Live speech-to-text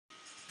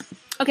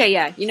Okay,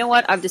 yeah, you know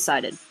what? I've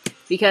decided.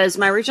 Because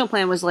my original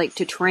plan was, like,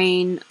 to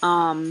train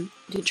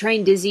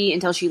Dizzy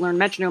until she learned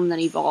Metronome and then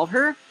evolve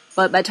her.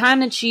 But by the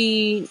time that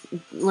she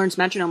learns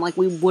Metronome, like,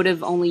 we would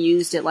have only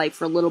used it, like,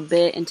 for a little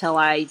bit until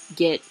I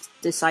get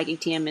the Psychic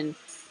TM and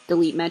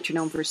delete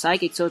Metronome for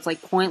Psychic, so it's,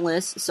 like,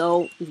 pointless.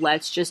 So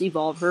let's just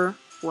evolve her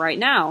right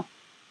now.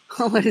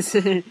 What is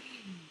it?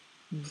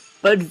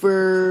 Bud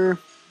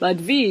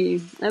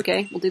V.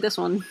 Okay, we'll do this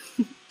one.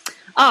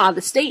 Ah,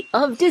 the state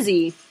of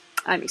Dizzy.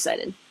 I'm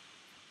excited.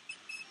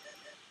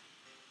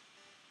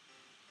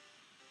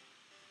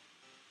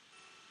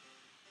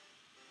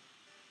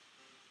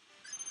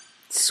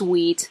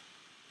 Sweet.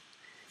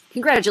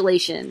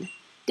 Congratulations.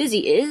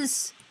 Dizzy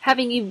is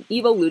having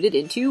evoluted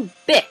into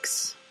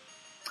Bix.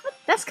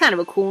 That's kind of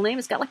a cool name.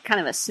 It's got like kind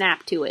of a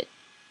snap to it.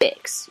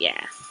 Bix,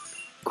 yeah.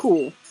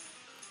 Cool.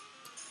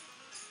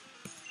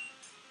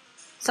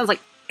 Sounds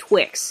like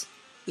Twix,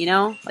 you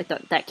know? Like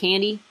that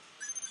candy.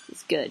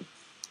 It's good.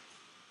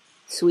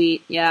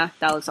 Sweet, yeah,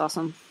 that looks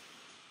awesome.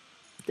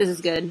 This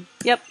is good.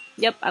 Yep,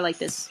 I like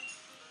this.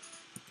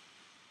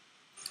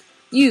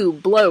 You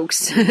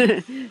blokes,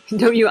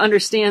 don't you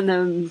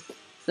understand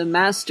the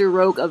master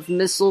rogue of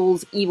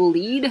missiles evil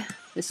lead?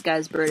 This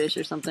guy's British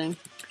or something.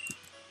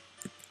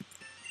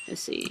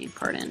 Let's see,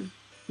 pardon.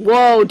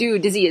 Whoa,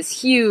 dude, Dizzy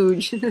is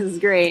huge. This is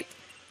great.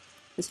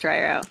 Let's try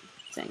her out.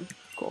 Sing.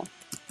 Cool.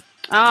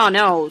 Oh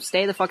no,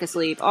 stay the fuck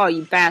asleep. Oh,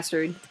 you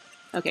bastard.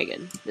 Okay,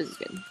 good. This is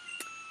good.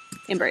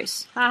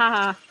 Embrace. Ha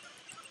ha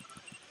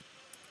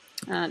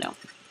ha. No.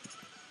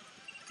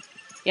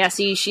 Yeah,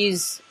 see,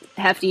 she's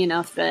hefty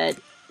enough that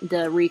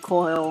the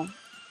recoil.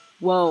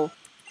 Whoa.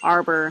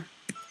 Arbor.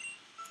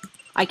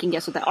 I can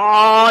guess what that.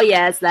 Oh,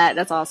 yeah, it's that.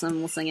 That's awesome.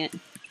 We'll sing it.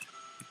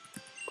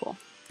 Cool.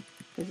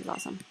 This is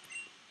awesome.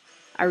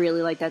 I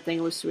really like that thing.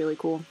 It looks really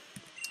cool.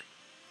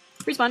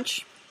 Freeze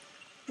punch.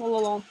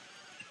 Lol.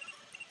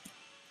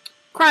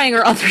 Crying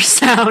or other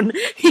sound.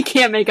 He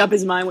can't make up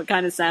his mind what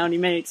kind of sound he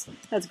makes.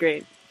 That's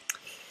great.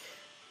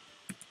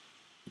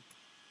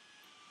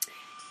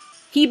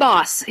 He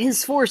boss.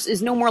 His force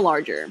is no more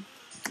larger.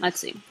 Let's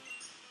see.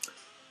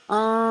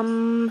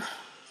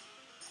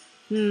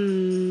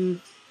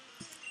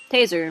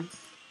 Taser.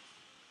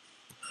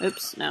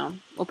 Oops, no.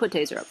 We'll put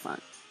Taser up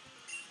front.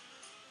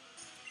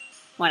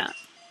 Why not?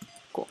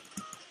 Cool.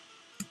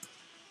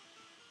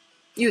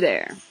 You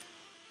there.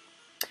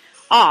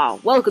 Ah,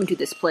 welcome to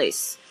this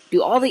place.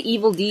 Do all the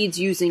evil deeds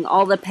using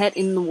all the pet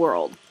in the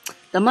world.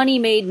 The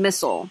money-made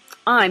missile.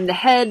 I'm the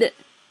head...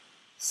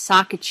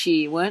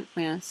 Sakachi. What?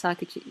 Yeah,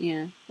 Sakachi.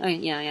 Yeah. Oh,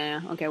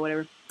 yeah. Okay,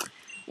 whatever.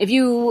 If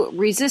you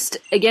resist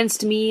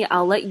against me,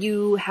 I'll let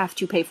you have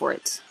to pay for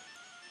it.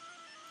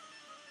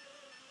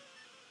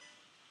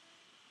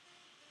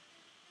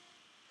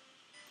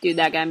 Dude,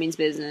 that guy means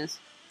business.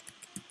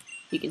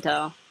 You can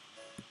tell.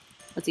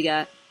 What's he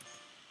got?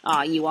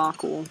 Aw, you are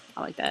cool.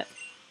 I like that.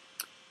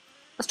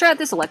 Let's try out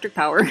this electric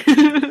power.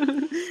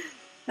 Oh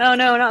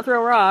no, not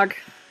throw a rock.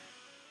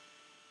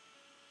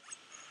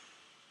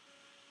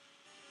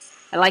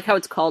 I like how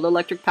it's called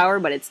electric power,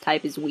 but its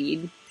type is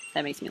weed.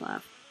 That makes me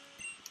laugh.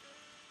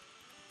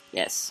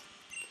 Yes.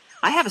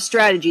 I have a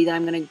strategy that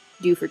I'm going to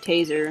do for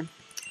Taser.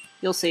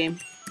 You'll see.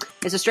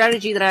 It's a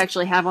strategy that I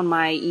actually have on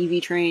my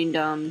EV-trained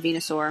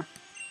Venusaur.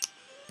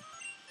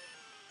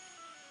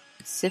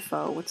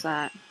 Sifo, what's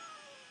that?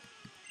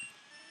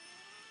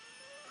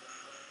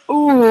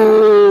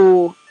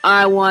 Ooh,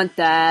 I want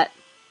that.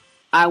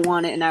 I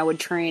want it and I would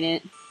train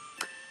it.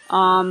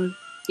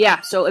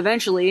 Yeah, so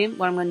eventually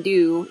what I'm going to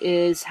do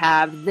is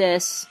have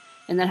this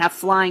and then have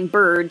Flying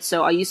Bird.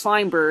 So I'll use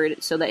Flying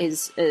Bird so that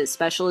his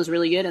special is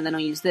really good, and then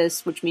I'll use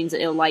this, which means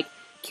that it'll like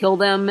kill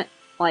them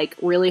like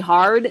really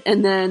hard,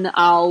 and then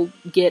I'll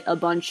get a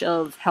bunch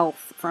of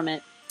health from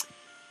it.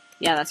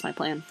 Yeah, that's my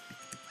plan.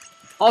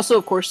 Also,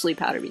 of course, Sleep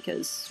Powder,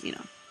 because, you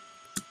know,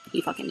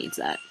 he fucking needs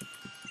that.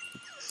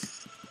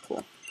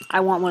 Cool. I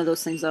want one of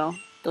those things, though.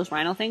 Those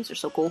rhino things are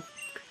so cool.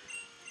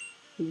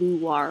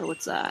 Luar,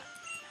 what's that?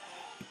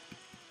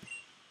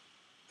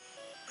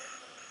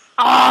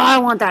 Oh, I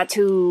want that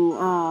too.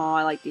 Oh,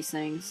 I like these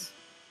things.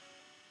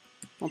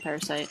 One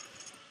Parasite.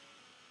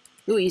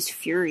 Ooh, he's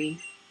Fury.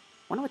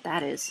 Wonder what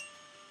that is.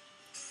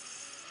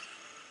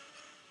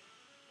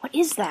 What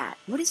is that?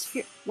 What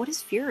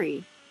is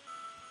Fury?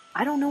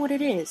 I don't know what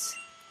it is.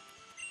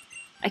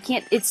 I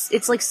can't.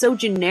 It's like so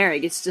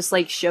generic. It's just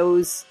like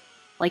shows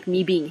like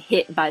me being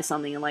hit by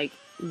something, and like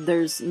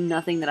there's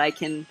nothing that I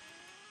can.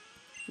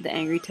 The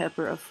Angry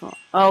Temper of.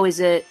 Oh, is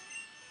it?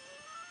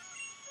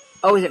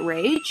 Oh, is it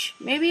Rage?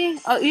 Maybe?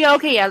 Oh, yeah,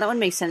 okay, yeah, that one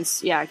makes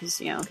sense. Yeah,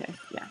 because, yeah, okay.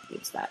 Yeah,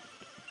 it's that.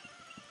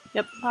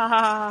 Yep. Ha ha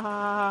ha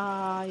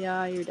ha.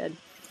 Yeah, you're dead.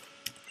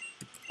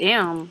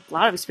 Damn, a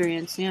lot of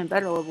experience. Yeah,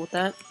 better level with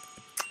that.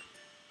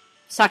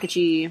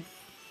 Sakachi.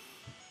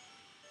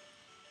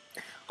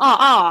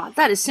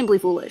 That is simply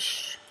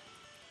foolish.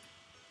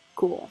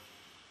 Cool.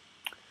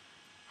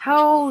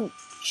 How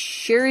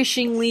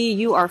cherishingly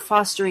you are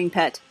fostering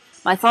pet.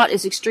 My thought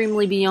is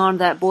extremely beyond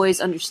that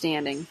boy's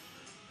understanding.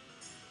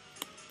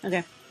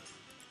 Okay.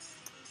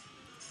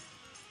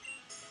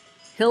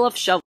 Hilluf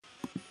Shovel.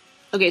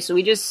 Okay, so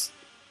we just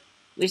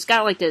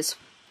got like this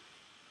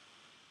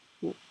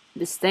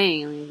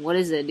thing. What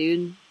is it,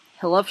 dude?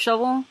 Hilluf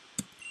shovel?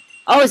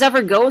 Oh, is that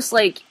for ghosts?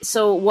 Like,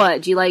 so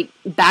what? Do you like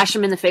bash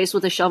them in the face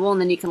with a shovel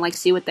and then you can like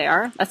see what they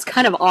are? That's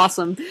kind of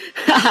awesome.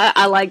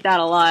 I like that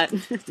a lot.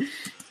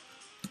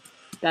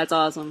 That's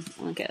awesome.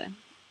 Okay.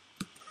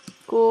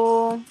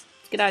 Cool.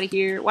 Let's get out of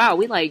here. Wow,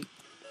 we like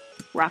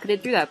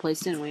rocketed through that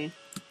place, didn't we?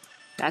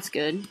 That's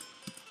good.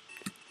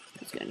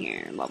 Let's get in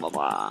here. Blah, blah,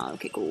 blah.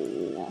 Okay,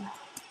 cool.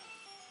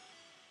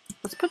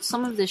 Let's put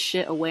some of this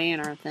shit away in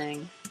our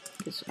thing.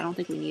 Because I don't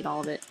think we need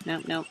all of it.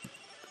 Nope, nope.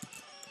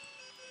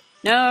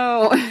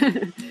 No!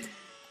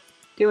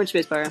 Too much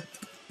spacebar.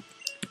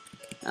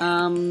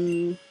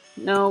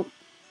 Nope.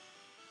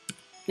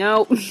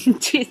 Nope.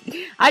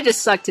 Jeez. I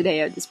just suck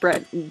today at this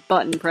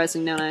button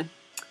pressing, don't I?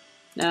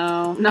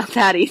 No, not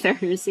that either.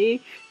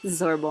 See? This is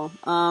horrible.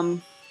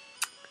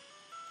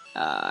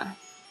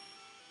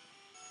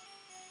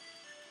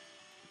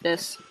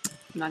 This.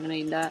 I'm not gonna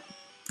need that.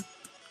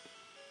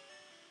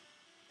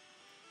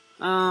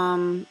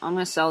 I'm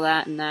gonna sell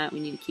that and that. We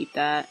need to keep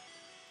that.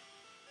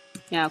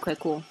 Yeah, okay,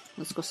 cool.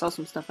 Let's go sell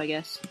some stuff, I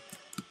guess.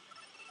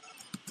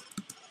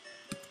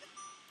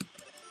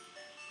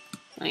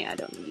 Oh yeah, I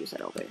don't need to use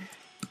that over.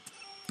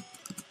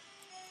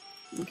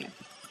 Okay.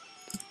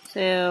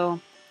 So...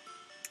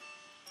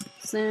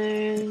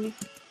 Thing.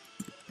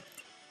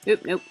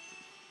 Oop, nope.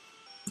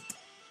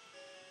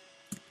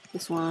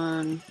 This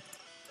one.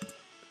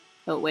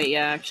 Oh, wait,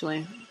 yeah,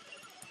 actually.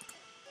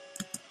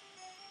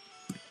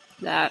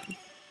 That.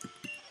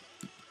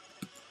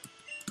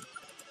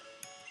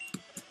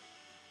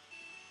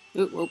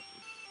 Oop, whoop.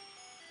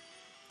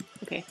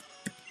 Okay.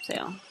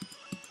 Sale.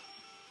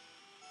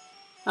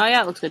 Oh,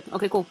 yeah, it looks good.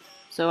 Okay, cool.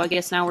 So I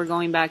guess now we're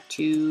going back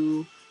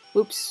to...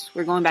 Oops,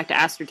 we're going back to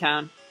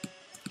Astertown.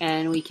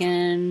 And we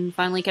can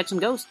finally catch some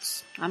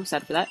ghosts. I'm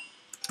excited for that.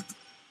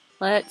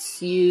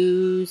 Let's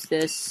use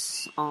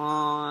this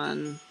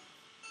on...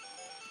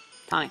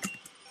 Tonic.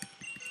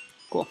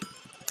 Cool.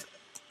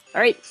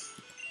 Alright.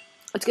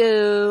 Let's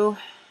go.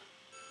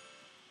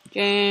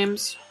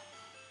 James.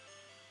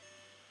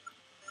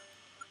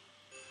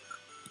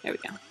 There we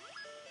go.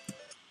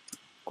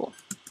 Cool.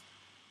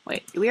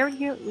 Wait, did we already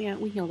heal? Yeah,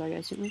 we healed our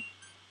guys, didn't we?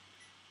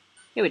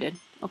 Yeah, we did.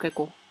 Okay,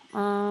 cool.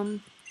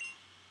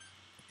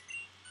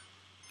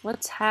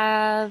 Let's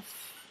have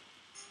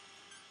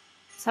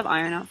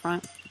Iron out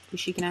front, because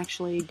she can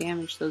actually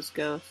damage those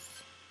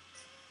ghosts.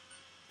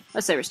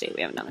 Let's save her state.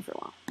 We haven't done it for a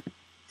while.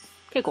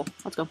 Okay, cool.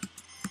 Let's go.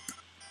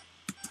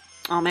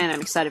 Oh man,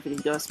 I'm excited for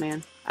these ghosts,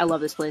 man. I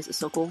love this place. It's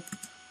so cool.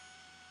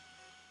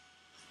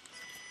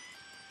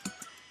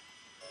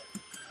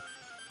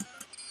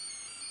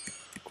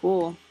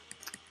 Cool.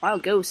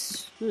 Wild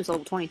ghosts. Ooh, it's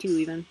level 22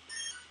 even.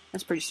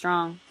 That's pretty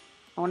strong.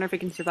 I wonder if it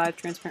can survive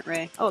Transparent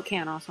Ray. Oh, it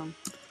can. Awesome.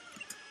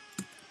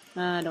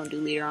 Don't do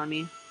leader on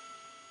me.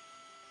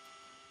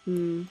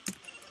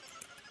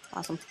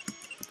 Awesome.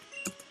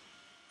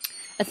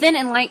 A thin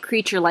and light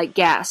creature like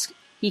gas.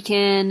 He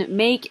can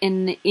make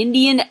an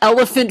Indian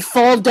elephant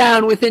fall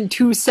down within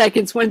 2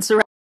 seconds when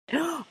surrounded.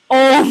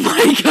 Oh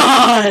my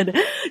god!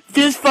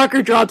 This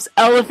fucker drops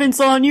elephants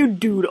on you?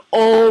 Dude,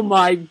 oh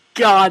my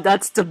god,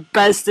 that's the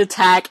best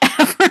attack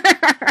ever!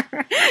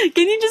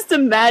 Can you just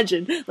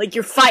imagine? Like,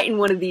 you're fighting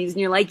one of these,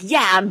 and you're like,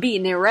 yeah, I'm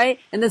beating it, right?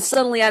 And then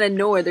suddenly out of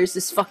nowhere, there's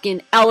this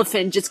fucking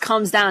elephant just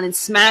comes down and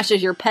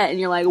smashes your pet, and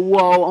you're like,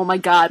 whoa, oh my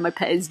god, my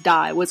pet is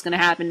died. What's gonna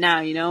happen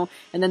now, you know?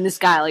 And then this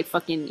guy, like,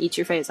 fucking eats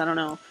your face, I don't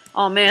know.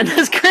 Oh man,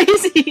 that's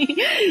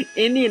crazy!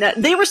 Indian.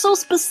 They were so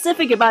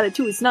specific about it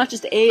too. It's not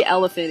just a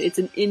elephant; it's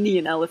an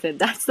Indian elephant.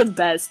 That's the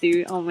best,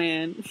 dude. Oh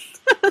man,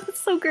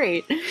 that's so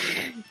great.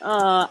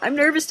 I'm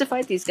nervous to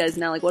fight these guys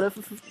now. Like,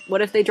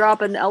 what if they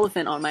drop an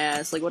elephant on my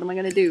ass? Like, what am I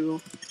gonna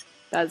do?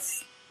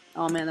 That's.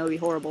 Oh man, that would be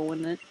horrible,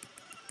 wouldn't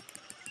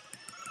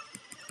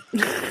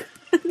it?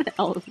 An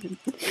elephant.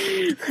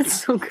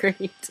 That's so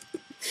great.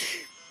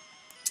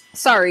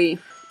 Sorry.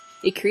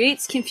 It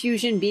creates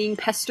confusion being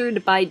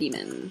pestered by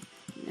demon.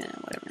 Yeah,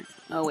 whatever.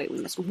 Oh, wait, we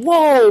missed.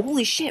 Whoa!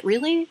 Holy shit,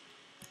 really?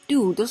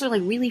 Dude, those are,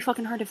 like, really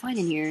fucking hard to find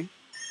in here.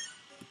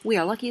 We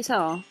are lucky as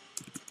hell.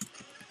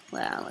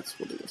 Well,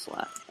 we'll do this a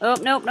lot. Oh,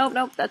 nope, nope,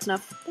 nope. That's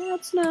enough.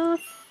 That's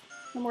enough.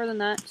 No more than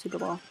that. Super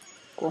Ball.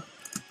 Cool.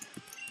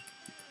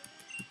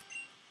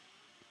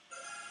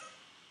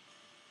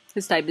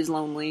 His type is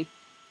lonely.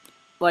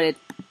 But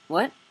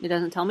what? It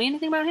doesn't tell me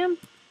anything about him?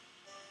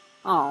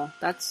 Oh,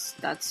 that's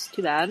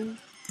too bad.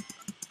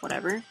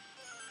 Whatever.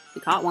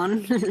 We caught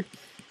one.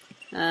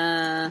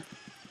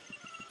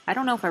 I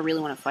don't know if I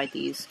really want to fight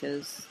these,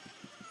 because,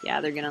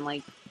 yeah, they're gonna,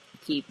 like,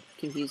 keep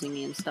confusing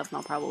me and stuff, and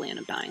I'll probably end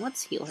up dying.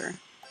 Let's heal her,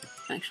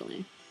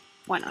 actually.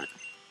 Why not?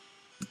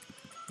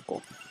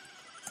 Cool.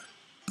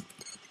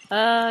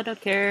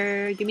 Don't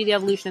care. Give me the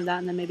evolution of that,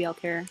 and then maybe I'll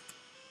care.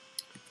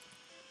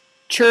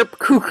 Chirp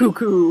cuckoo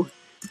coo.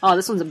 Oh,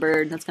 this one's a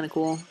bird. That's kind of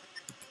cool.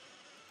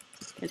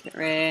 Let's get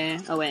Ray.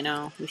 Oh, wait,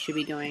 no. We should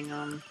be doing,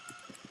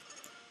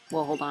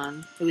 well, hold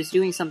on. It was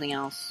doing something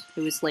else.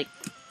 It was, like,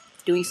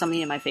 doing something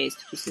in my face.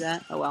 Did you see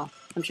that? Oh, well.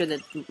 I'm sure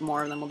that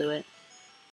more of them will do it.